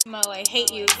Mo, I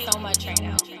hate you so much right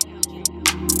now.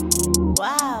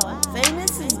 Wow,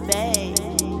 famous is bae.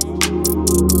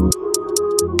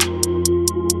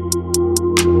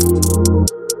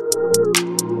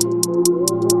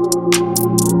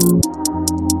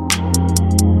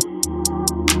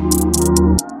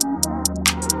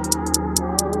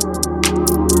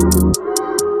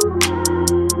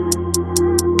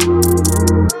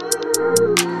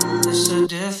 It's a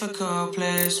difficult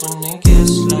place when it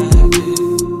gets like this.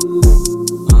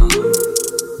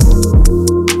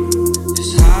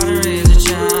 It's hard to raise a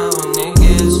child when it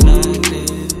gets like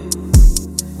this.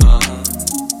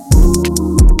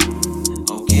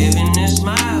 Oh, giving this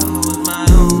smile was my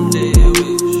only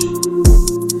wish.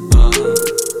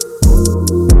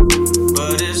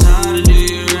 But it's hard to do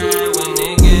you right when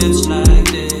it gets like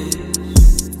this.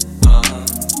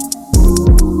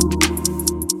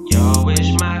 Your wish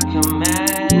my command.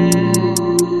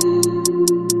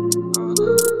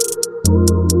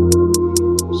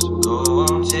 So go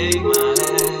on, take my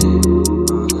hand.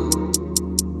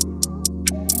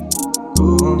 Go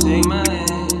on, take my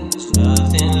hand. There's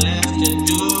nothing left to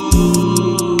do.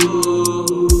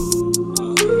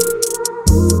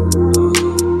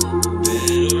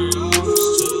 Better off us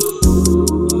two.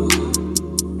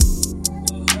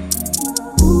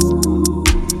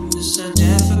 It's a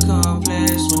difficult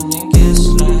place when it gets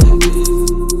like this.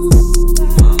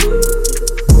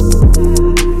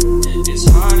 It's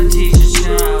hard to teach a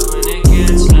child when it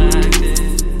gets like this.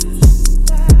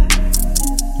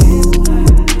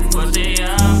 What they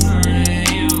offer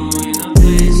you in a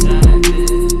place like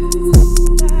this.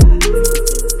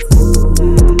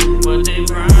 What they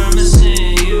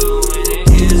promising you when it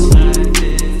gets like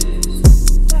this.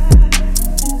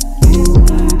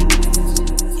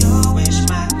 Your wish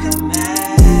my command.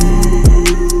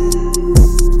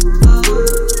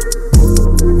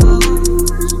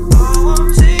 Oh,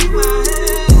 won't take my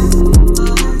hand.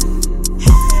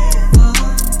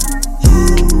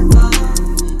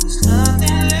 There's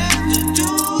nothing left to do.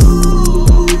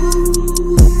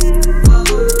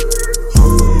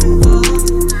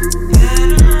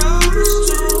 Better off us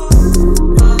two.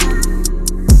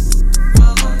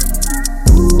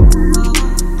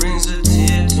 Brings a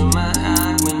tear to my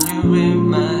eye when you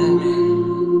remind me.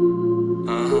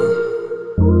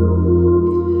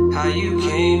 How you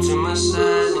came to my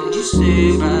side and you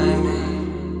stayed by me.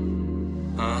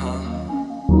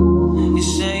 You're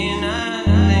saying I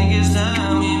think it's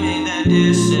time we made that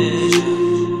decision.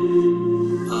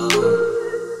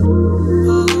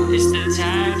 It's the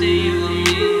type that you and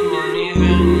me won't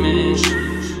even mention.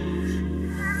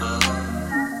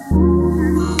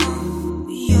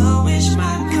 Your wish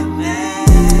my command.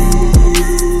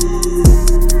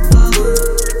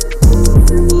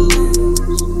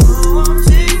 Oh, won't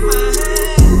take my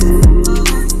hand.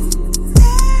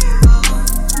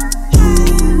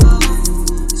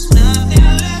 There's nothing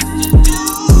left to do.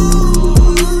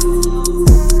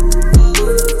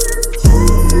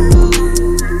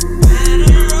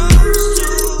 Better off us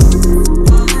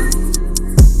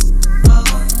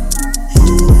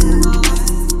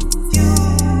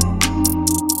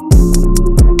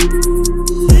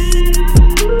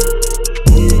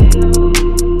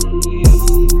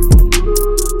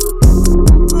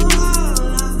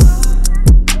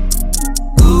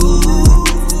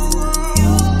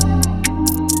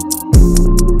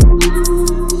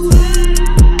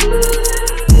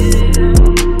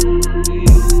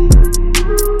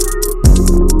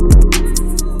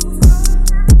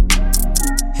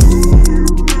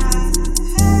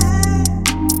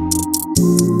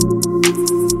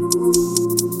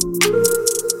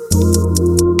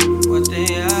what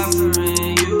they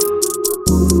offering you.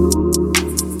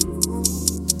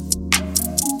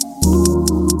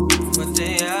 What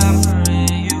they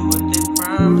offering you, what they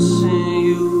promising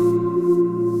you.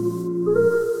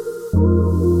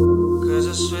 'Cause I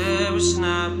swear it's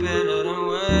not better than